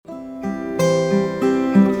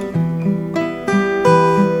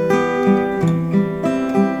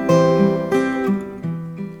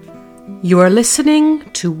You are listening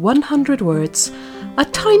to 100 Words, a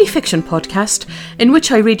tiny fiction podcast in which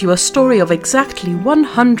I read you a story of exactly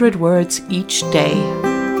 100 words each day.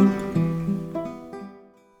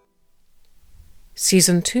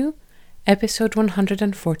 Season 2, Episode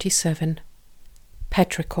 147,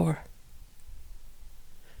 Petrichor.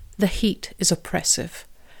 The heat is oppressive.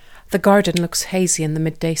 The garden looks hazy in the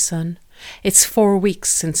midday sun. It's 4 weeks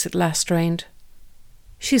since it last rained.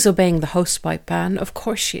 She's obeying the hosepipe ban, of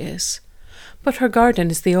course she is. But her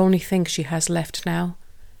garden is the only thing she has left now.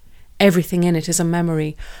 Everything in it is a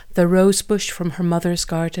memory: the rose bush from her mother's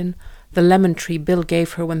garden, the lemon tree Bill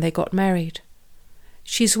gave her when they got married.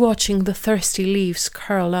 She's watching the thirsty leaves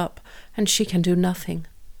curl up, and she can do nothing.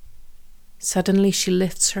 Suddenly she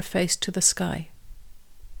lifts her face to the sky.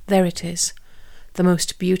 There it is, the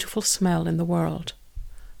most beautiful smell in the world.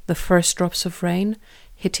 The first drops of rain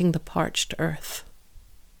hitting the parched earth.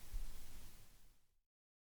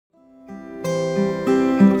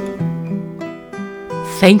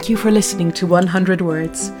 Thank you for listening to 100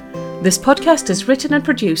 Words. This podcast is written and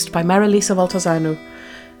produced by Marilisa Valtazano.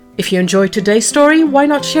 If you enjoyed today's story, why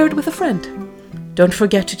not share it with a friend? Don't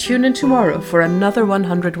forget to tune in tomorrow for another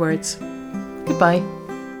 100 Words. Goodbye.